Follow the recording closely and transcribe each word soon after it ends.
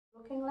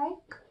Looking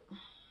like.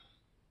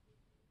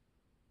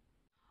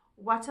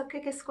 What's up,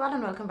 Kiki Squad,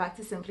 and welcome back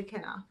to Simply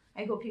Kenna.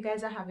 I hope you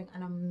guys are having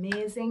an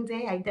amazing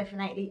day. I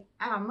definitely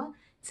am.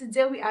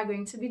 Today we are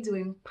going to be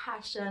doing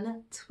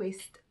passion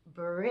twist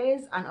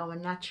braids on our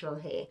natural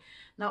hair.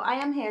 Now I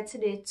am here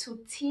today to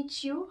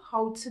teach you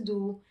how to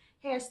do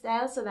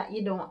hairstyles so that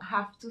you don't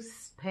have to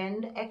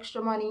spend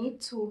extra money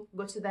to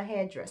go to the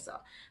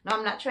hairdresser. Now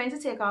I'm not trying to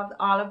take off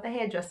all of the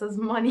hairdresser's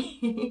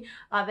money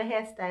or the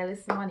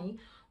hairstylist's money,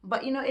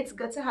 but you know, it's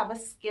good to have a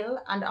skill.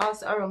 And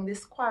also around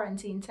this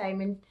quarantine time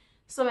in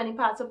so many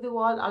parts of the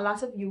world, a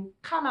lot of you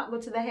cannot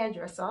go to the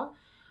hairdresser,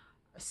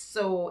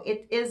 so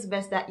it is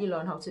best that you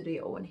learn how to do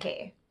your own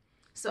hair.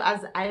 So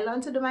as I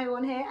learn to do my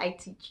own hair, I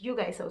teach you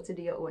guys how to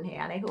do your own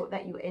hair, and I hope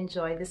that you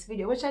enjoy this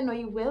video, which I know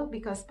you will,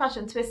 because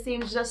passion twist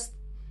seems just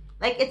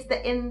like it's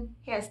the in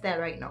hairstyle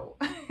right now.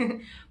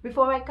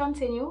 Before I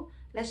continue,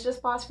 let's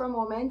just pause for a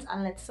moment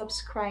and let's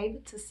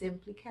subscribe to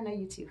Simply Kenna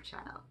YouTube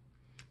channel.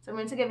 So I'm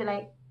going to give you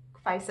like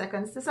 5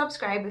 seconds to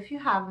subscribe if you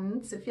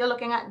haven't. If you're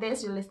looking at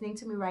this, you're listening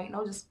to me right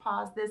now, just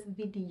pause this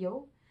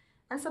video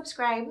and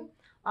subscribe.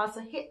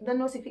 Also hit the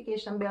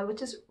notification bell,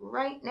 which is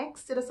right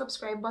next to the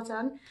subscribe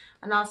button,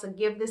 and also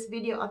give this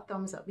video a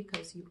thumbs up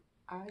because you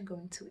are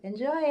going to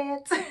enjoy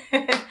it.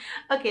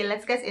 Okay,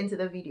 let's get into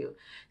the video.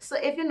 So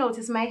if you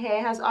notice, my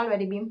hair has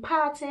already been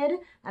parted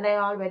and I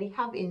already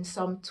have in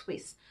some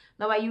twists.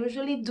 Now I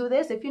usually do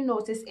this, if you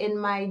notice, in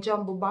my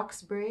jumbo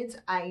box braids.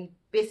 I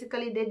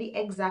basically did the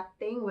exact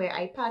thing where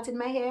I parted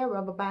my hair,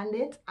 rubber band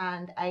it,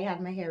 and I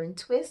had my hair in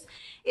twists.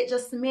 It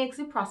just makes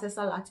the process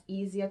a lot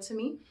easier to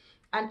me.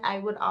 And I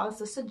would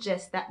also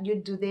suggest that you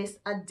do this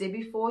a day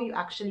before you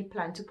actually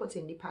plan to put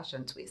in the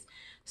passion twist.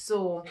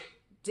 So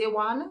day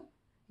one,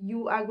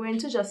 you are going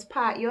to just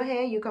part your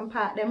hair. You can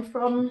part them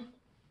from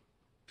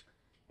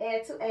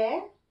ear to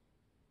ear,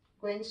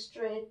 going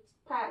straight,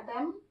 part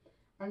them,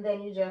 and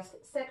then you just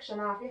section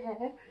off your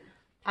hair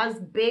as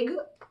big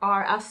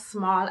or as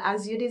small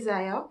as you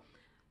desire,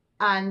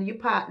 and you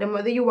part them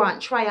whether you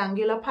want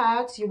triangular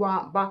parts, you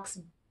want box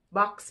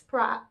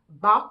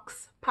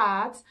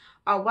parts,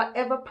 or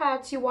whatever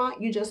parts you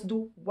want. You just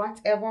do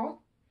whatever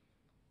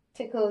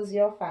tickles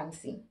your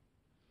fancy,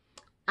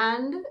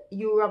 and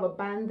you rubber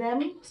band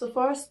them. So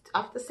first,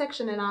 after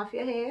sectioning off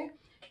your hair,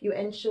 you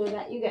ensure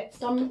that you get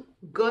some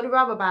good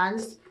rubber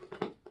bands,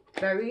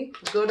 very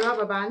good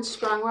rubber bands,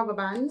 strong rubber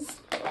bands.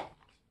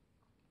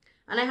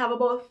 And I have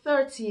about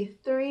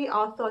 33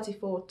 or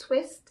 34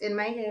 twists in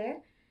my hair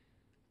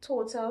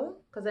total,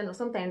 because I know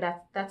sometimes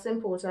that's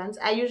important.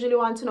 I usually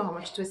want to know how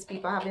much twists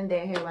people have in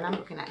their hair when I'm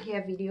looking at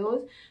hair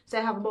videos. So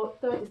I have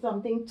about 30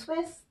 something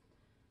twists.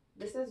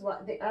 This is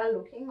what they are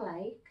looking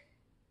like.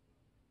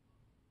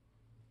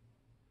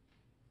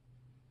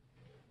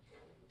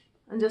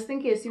 And just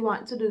in case you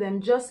want to do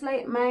them just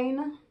like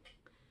mine,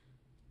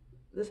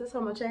 this is how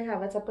much I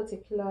have at a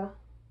particular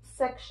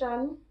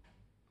section.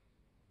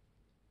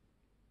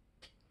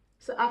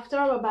 So after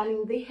rubber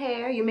banding the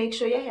hair, you make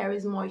sure your hair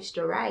is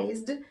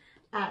moisturized,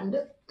 and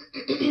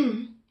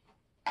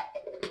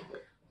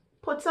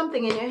put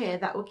something in your hair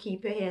that will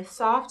keep your hair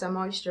soft and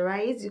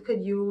moisturized. You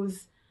could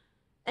use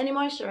any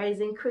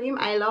moisturizing cream.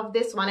 I love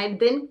this one. I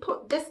didn't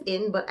put this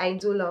in, but I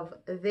do love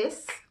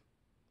this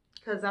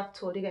because I've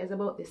told you guys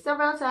about this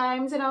several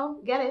times, you know,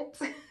 get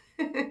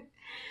it?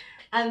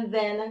 And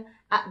then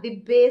at the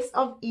base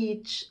of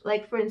each,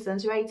 like for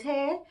instance right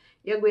here,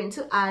 you're going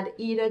to add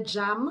either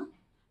jam,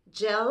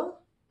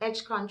 gel,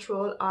 edge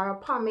control, or a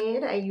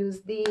pomade. I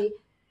use the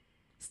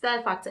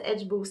Style Factor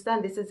Edge Booster,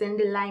 and this is in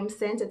the lime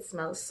scent. It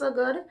smells so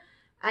good.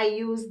 I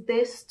use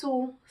this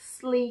to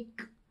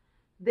sleek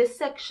this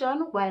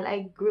section while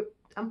I grip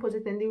and put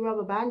it in the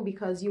rubber band,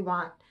 because you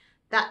want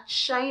that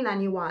shine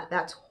and you want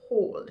that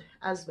hold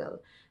as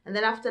well. And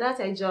then after that,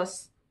 I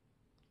just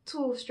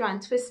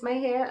 2-strand twist my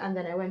hair, and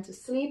then I went to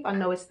sleep. And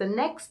now it's the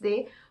next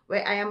day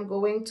where I am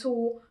going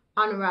to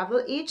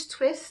unravel each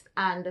twist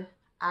and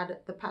add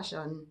the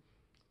passion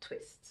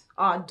twist,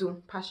 or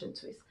do passion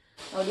twist.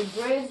 Now the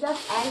braids that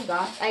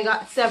I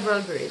got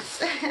several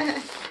braids.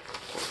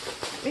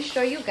 Let me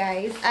show you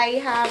guys. I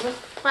have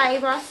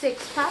 5 or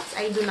 6 packs.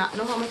 I do not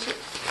know how much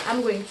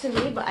I'm going to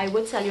need, but I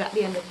will tell you at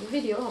the end of the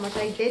video how much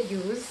I did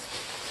use.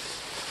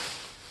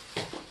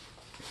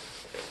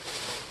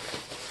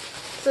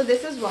 So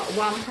this is what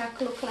one pack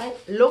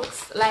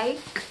looks like.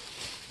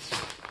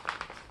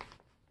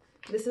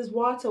 This is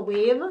Water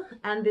Wave,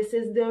 and this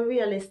is the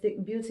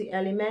Realistic Beauty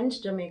Elements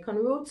Jamaican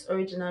Roots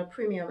Original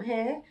Premium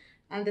Hair.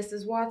 And this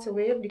is Water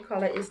Wave. The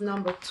color is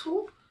number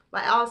 2.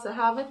 But I also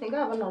have, I think I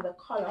have another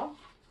color.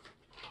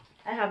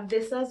 I have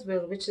this as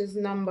well, which is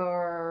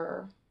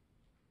number,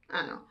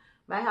 I don't know.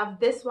 But I have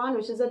this one,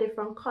 which is a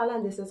different color.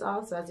 And this is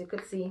also, as you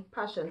could see,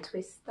 passion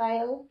twist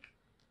style.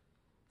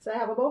 So I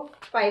have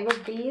about 5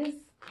 of these.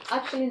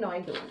 Actually, no, I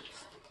don't.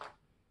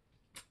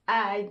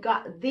 I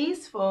got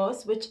these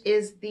first, which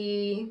is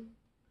the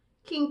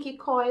kinky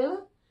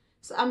coil.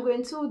 So I'm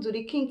going to do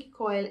the kinky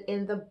coil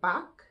in the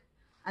back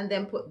and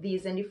then put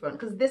these in the front,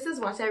 because this is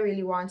what I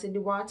really wanted,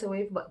 the Water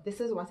Wave, but this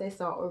is what I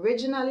saw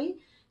originally.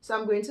 So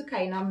I'm going to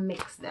kind of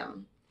mix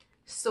them.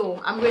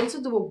 So I'm going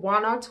to do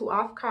one or two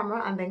off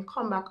camera and then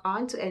come back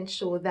on to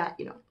ensure that,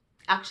 you know,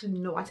 actually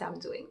know what I'm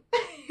doing.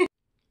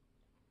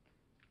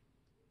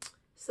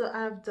 So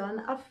I've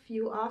done a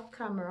few off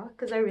camera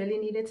because I really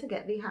needed to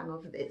get the hang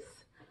of this.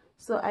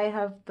 So I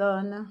have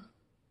done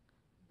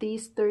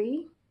these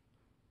three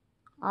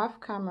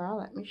off camera.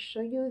 Let me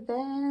show you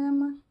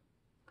them.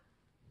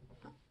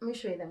 Let me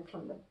show you them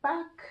from the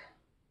back.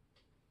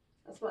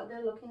 That's what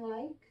they're looking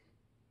like.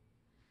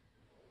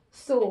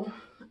 So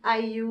I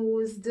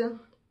used,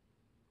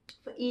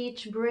 for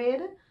each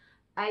braid,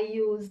 I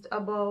used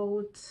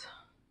about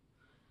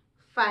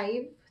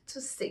 5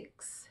 to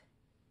 6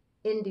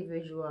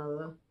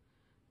 individual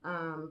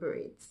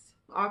braids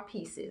or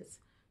pieces.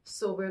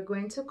 So we're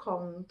going to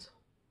count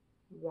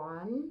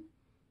 1,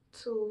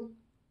 2,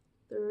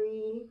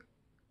 3,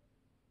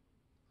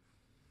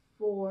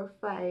 4,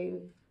 5,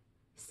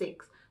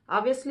 6.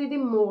 Obviously, the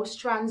more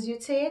strands you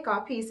take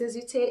or pieces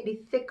you take,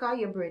 the thicker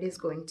your braid is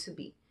going to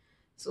be.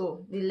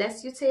 So the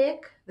less you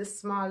take, the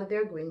smaller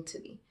they're going to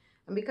be.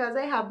 And because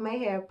I have my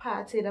hair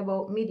parted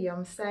about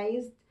medium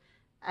sized,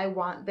 I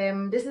want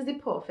them, this is the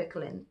perfect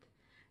length.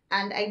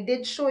 And I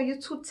did show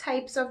you 2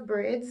 types of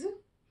braids,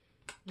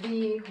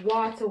 the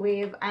water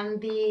wave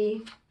and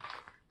the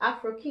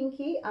Afro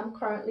Kinky. I'm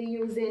currently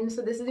using,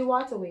 so this is the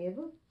water wave,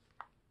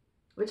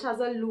 which has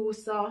a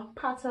looser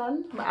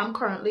pattern, but I'm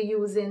currently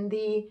using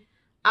the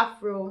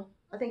Afro,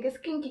 I think it's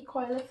Kinky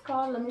Coil it's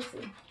called, let me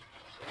see.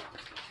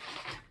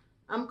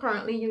 I'm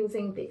currently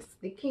using this,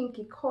 the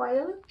Kinky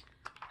Coil,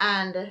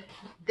 and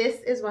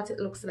this is what it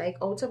looks like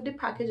out of the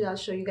package. I'll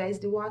show you guys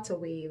the water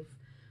wave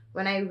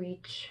when I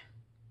reach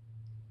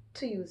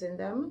to using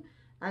them.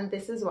 And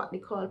this is what the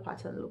curl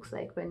pattern looks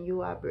like when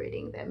you are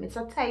braiding them. It's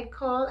a tight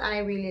curl and I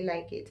really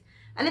like it.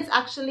 And it's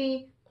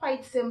actually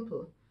quite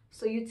simple.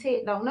 So you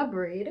take down a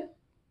braid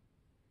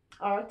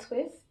or a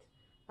twist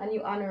and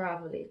you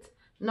unravel it.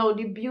 Now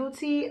the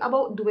beauty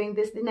about doing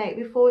this the night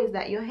before is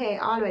that your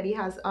hair already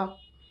has a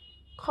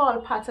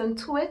curl pattern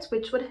to it,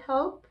 which would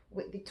help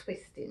with the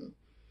twisting.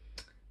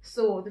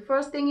 So the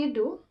first thing you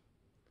do,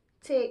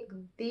 take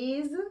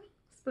these,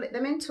 split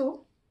them in 2.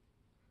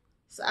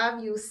 So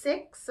I've used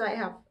 6, so I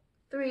have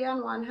 3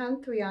 on one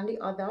hand, 3 on the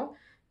other,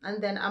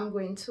 and then I'm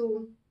going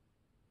to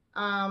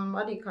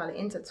what do you call it,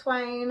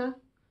 intertwine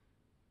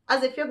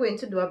as if you're going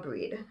to do a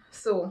braid.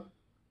 So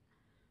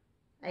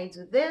I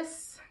do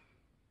this.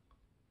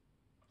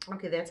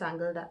 Okay, they're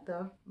tangled at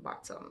the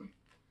bottom.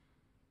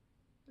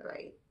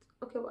 Right.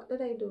 Okay, what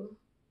did I do?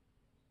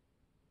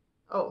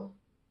 Oh,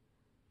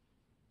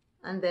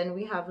 and then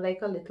we have like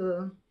a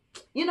little,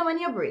 you know, when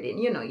you're braiding,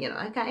 you know,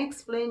 I can't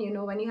explain, you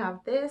know, when you have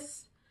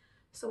this.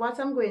 So what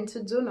I'm going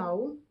to do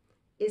now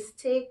is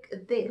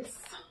take this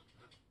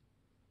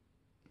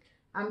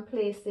and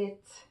place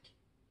it,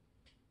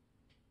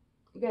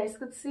 you guys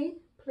could see,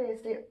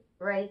 place it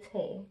right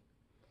here.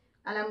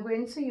 And I'm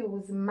going to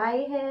use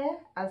my hair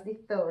as the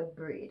 3rd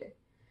braid.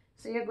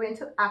 So you're going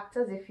to act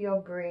as if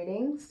you're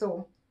braiding.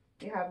 So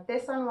you have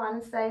this on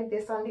one side,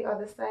 this on the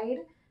other side,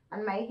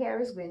 and my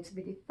hair is going to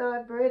be the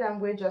 3rd braid, and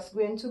we're just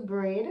going to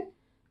braid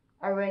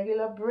a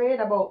regular braid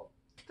about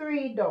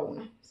 3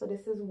 down. So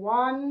this is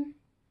 1,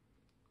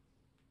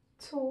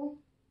 2,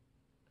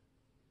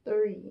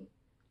 3,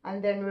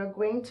 and then we're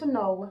going to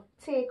now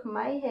take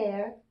my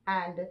hair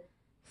and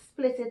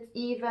split it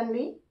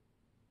evenly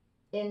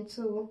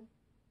into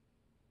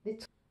the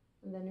 2,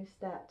 and then we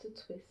start to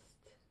twist.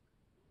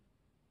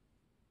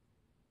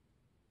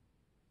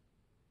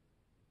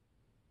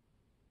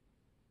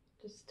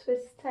 Just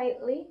twist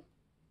tightly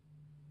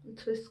and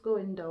twist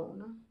going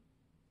down.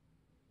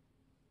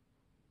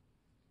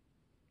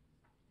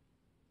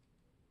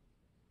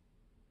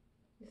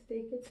 Just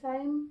take your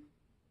time.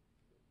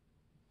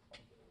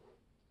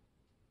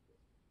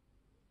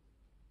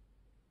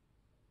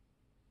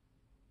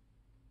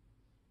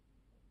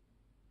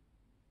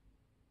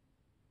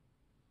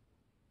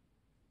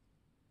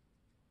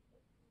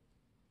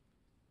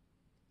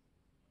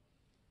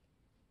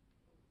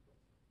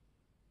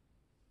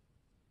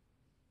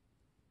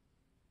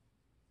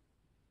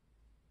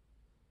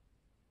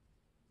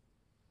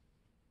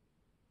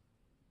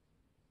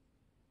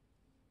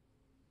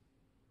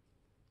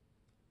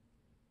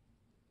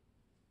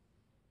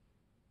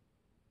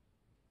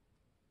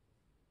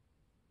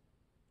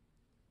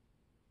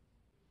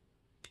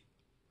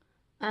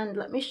 And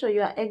let me show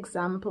you an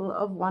example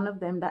of one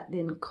of them that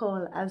didn't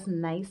curl as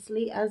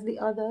nicely as the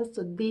others.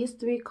 So these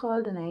 3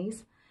 curled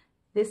nice.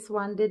 This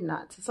one did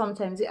not.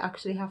 Sometimes you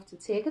actually have to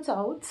take it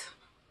out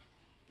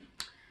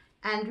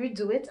and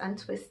redo it and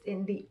twist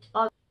in the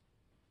other.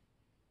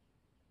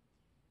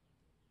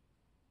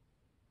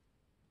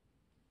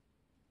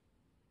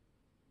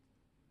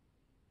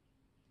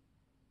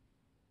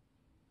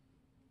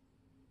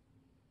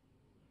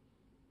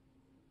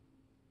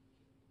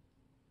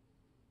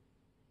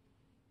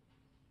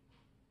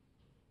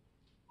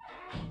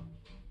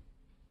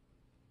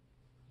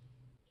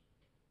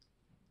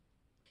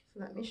 So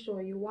let me show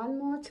you one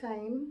more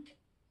time.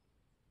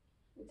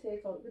 You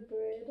take out the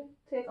braid,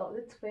 take out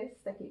the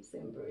twist, I keep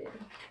saying braid.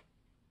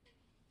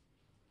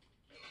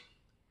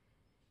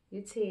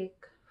 You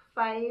take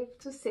 5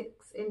 to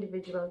 6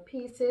 individual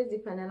pieces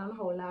depending on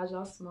how large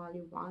or small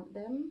you want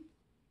them.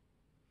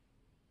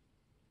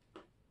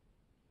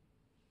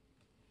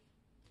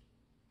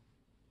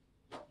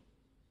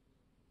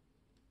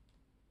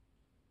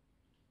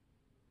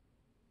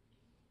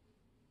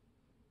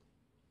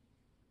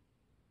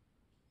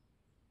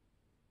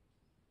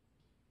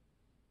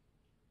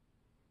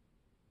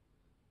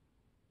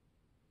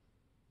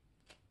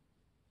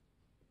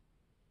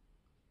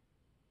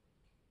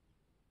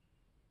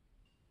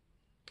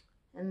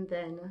 And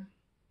then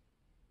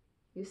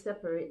you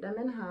separate them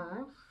in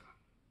half,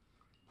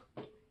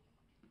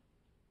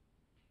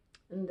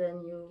 and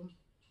then you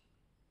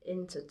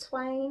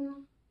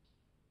intertwine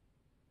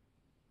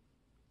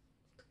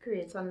to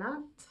create a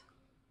knot.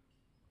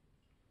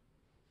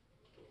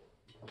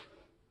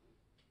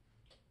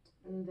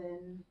 And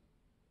then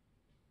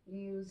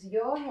you use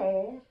your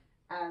hair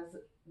as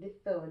the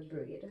third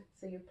braid.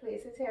 So you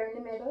place it here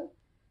in the middle,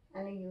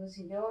 and you use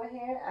your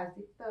hair as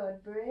the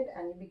third braid,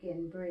 and you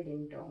begin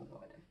braiding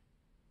downward.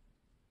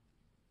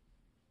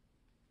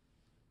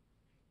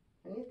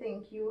 And you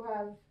think you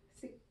have,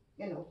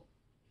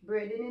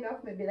 braiding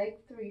enough, maybe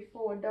like 3,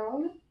 4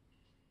 down,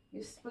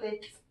 you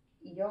split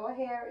your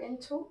hair in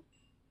two,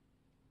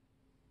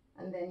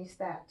 and then you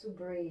start to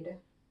braid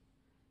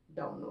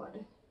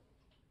downward.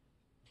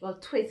 Well,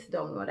 twist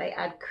downward. I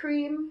add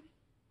cream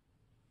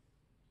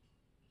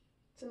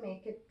to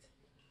make it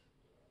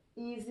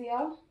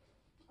easier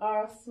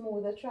or a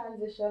smoother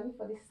transition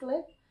for the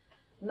slip.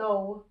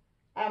 Now,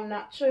 I'm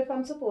not sure if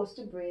I'm supposed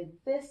to braid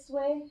this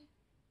way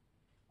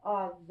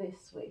or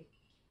this way.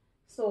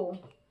 So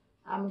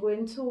I'm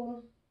going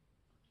to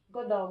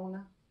go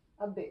down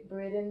a bit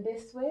braiding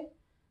this way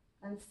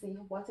and see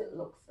what it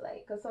looks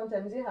like, because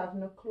sometimes you have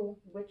no clue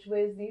which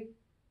way is the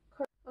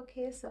correct.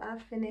 Okay, so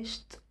I've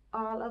finished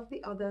all of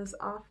the others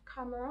off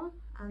camera,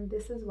 and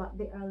this is what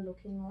they are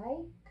looking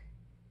like.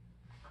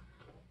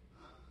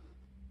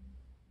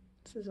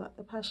 This is what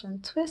the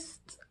passion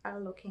twists are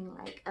looking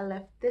like. I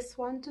left this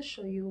one to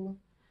show you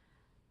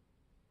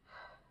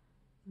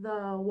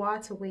the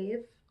water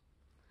wave.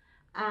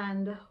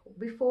 And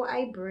before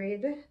I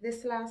braid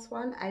this last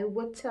one, I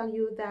would tell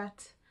you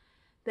that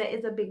there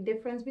is a big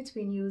difference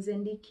between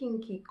using the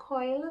kinky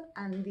coil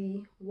and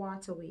the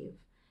water wave.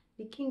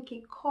 The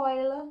kinky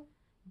coil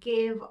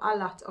gave a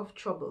lot of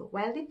trouble.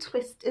 While the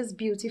twist is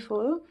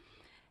beautiful,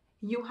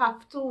 you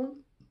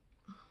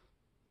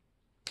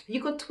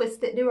could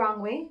twist it the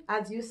wrong way,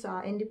 as you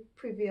saw in the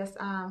previous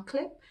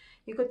clip.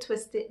 You could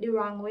twist it the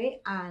wrong way,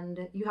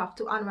 and you have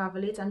to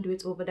unravel it and do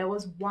it over. There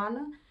was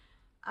one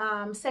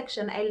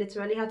section I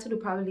literally had to do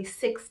probably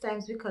 6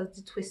 times because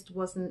the twist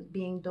wasn't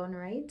being done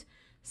right.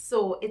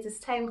 So it is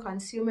time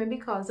consuming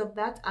because of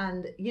that,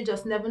 and you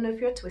just never know if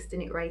you're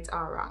twisting it right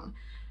or wrong.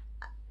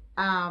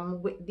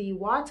 With the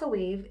water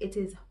wave, it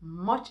is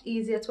much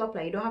easier to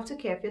apply. You don't have to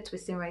care if you're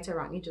twisting right or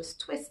wrong. You just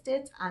twist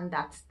it, and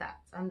that's that.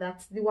 And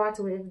that's the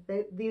water wave.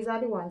 These are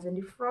the ones in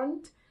the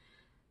front.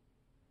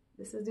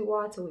 This is the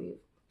water wave.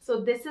 So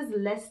this is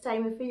less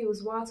time if you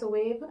use water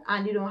wave,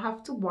 and you don't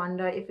have to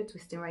wonder if you're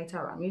twisting right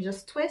or wrong. You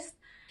just twist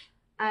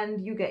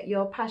and you get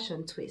your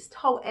passion twist.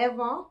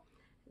 However,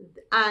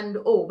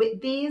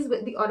 with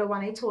the other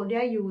one I told you,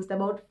 I used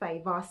about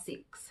 5 or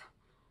 6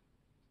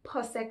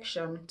 per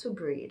section to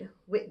braid.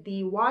 With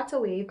the water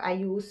wave, I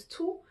used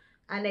 2,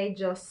 and I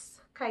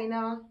just kind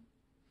of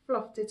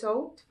fluffed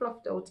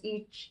out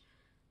each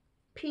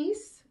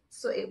piece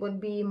so it would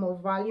be more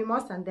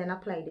voluminous, and then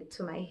applied it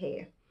to my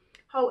hair.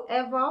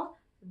 However,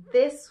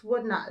 this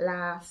would not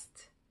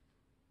last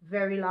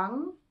very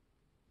long,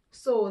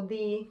 so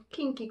the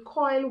kinky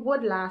coil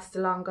would last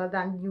longer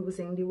than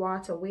using the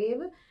water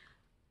wave.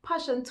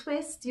 Passion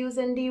twist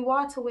using the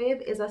water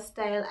wave is a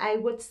style I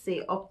would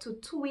say up to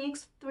 2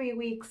 weeks, 3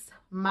 weeks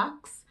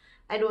max.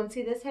 I don't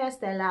see this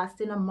hairstyle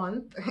lasting a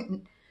month.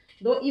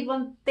 Don't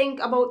even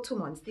think about 2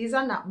 months. These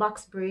are not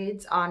box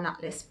braids or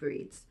knotless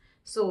braids.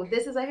 So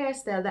this is a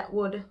hairstyle that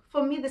would,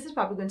 for me, this is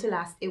probably going to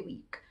last a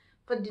week.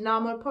 For the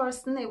normal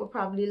person, it will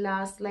probably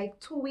last like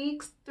 2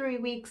 weeks, 3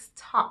 weeks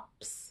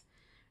tops,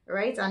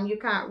 right? And you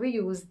can't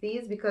reuse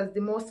these because the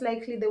most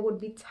likely they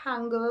would be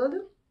tangled.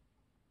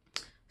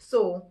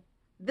 So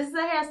this is a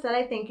hairstyle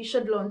I think you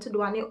should learn to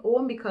do on your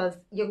own, because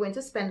you're going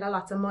to spend a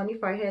lot of money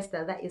for a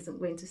hairstyle that isn't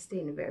going to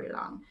stay in very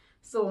long.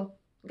 So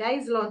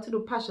guys, learn to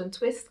do passion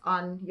twist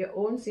on your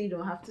own so you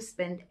don't have to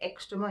spend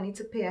extra money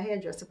to pay a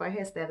hairdresser for a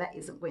hairstyle that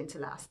isn't going to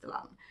last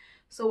long.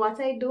 So what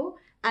I do,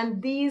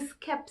 and these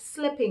kept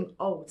slipping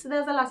out. So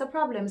there's a lot of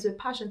problems with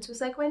passion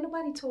twist. Like, why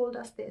nobody told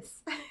us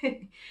this?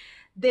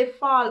 They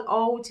fall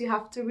out. You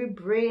have to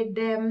rebraid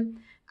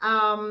them.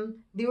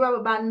 The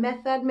rubber band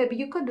method, maybe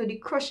you could do the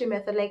crochet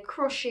method, like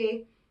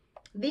crochet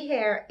the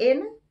hair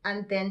in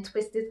and then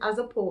twist it, as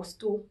opposed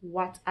to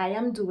what I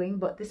am doing.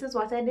 But this is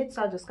what I did,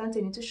 so I'll just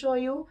continue to show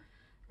you.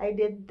 I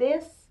did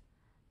this,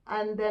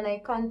 and then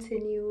I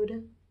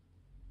continued,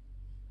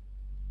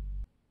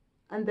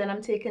 and then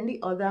I'm taking the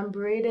other and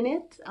braiding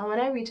it, and when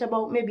I reach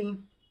about maybe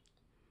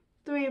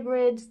 3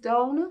 braids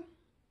down,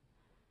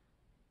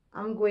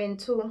 I'm going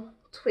to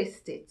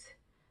twist it.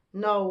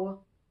 Now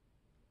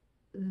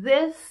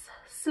this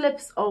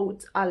slips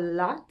out a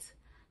lot,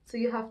 so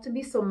you have to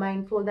be so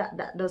mindful that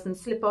that doesn't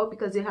slip out,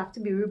 because you have to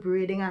be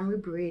rebraiding and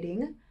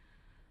rebraiding.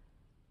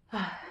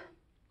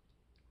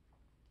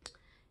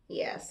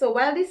 Yeah, so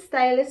while this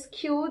style is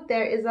cute,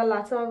 there is a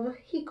lot of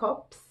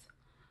hiccups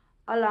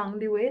along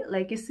the way.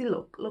 Like you see,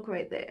 look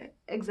right there,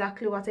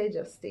 exactly what I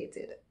just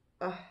stated.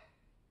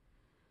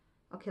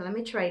 Okay, let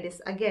me try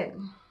this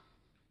again.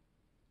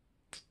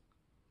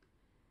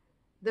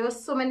 There were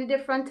so many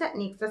different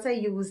techniques that I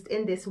used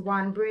in this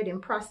one braiding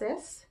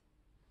process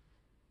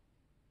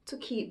to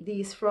keep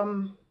these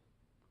from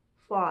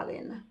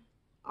falling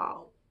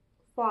out.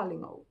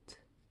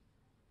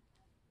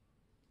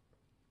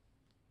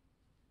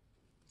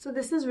 So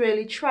this is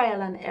really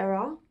trial and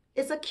error.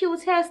 It's a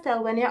cute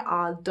hairstyle when you're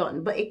all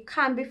done, but it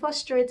can be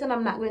frustrating.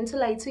 I'm not going to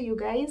lie to you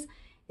guys.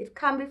 It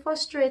can be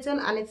frustrating,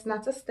 and it's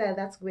not a style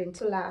that's going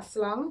to last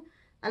long.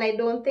 And I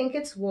don't think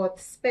it's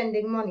worth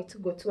spending money to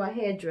go to a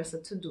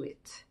hairdresser to do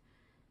it.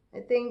 I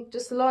think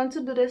just learn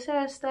to do this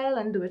hairstyle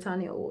and do it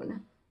on your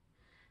own.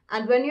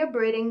 And when you're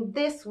braiding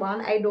this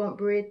one, I don't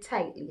braid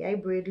tightly. I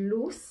braid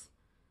loose.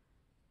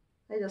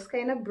 I just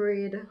kind of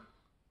braid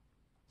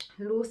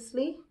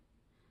loosely.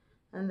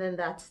 And then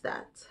that's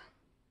that.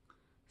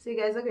 So you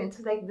guys are going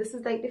to like, this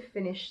is like the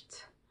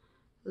finished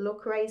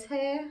look right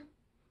here.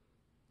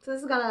 So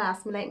this is gonna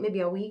last me like maybe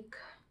a week,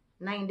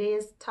 9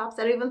 days tops.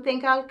 I don't even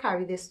think I'll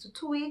carry this to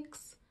 2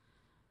 weeks.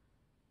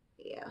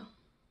 Yeah.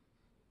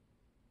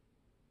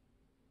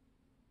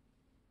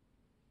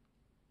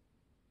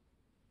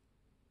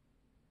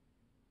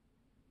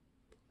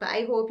 But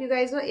I hope you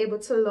guys were able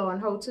to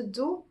learn how to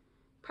do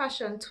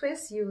passion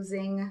twist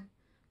using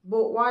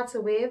both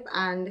water wave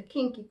and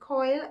kinky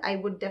coil. I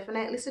would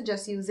definitely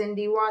suggest using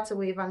the water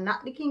wave and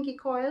not the kinky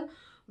coil,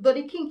 though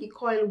the kinky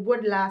coil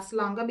would last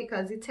longer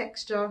because the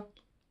texture,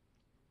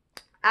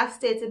 as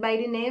stated by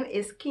the name,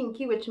 is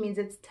kinky, which means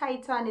it's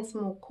tighter and it's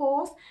more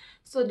coarse.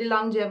 So the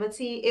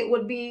longevity, it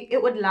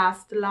would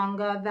last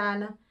longer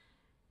than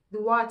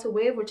the water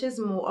wave, which is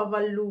more of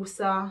a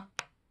looser,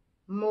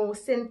 more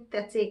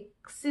synthetic,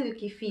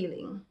 silky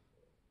feeling.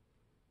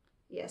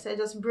 Yes, I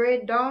just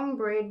braid down,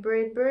 braid.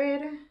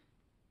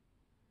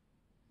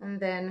 And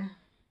then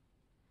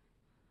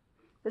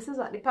this is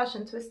what the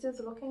passion twist is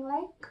looking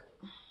like.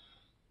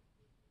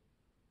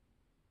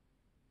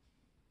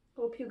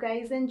 Hope you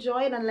guys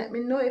enjoyed, and let me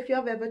know if you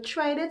have ever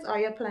tried it or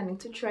you're planning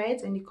to try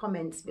it in the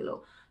comments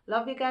below.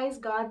 Love you guys.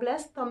 God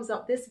bless. Thumbs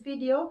up this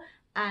video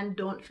and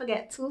don't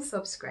forget to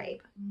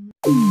subscribe.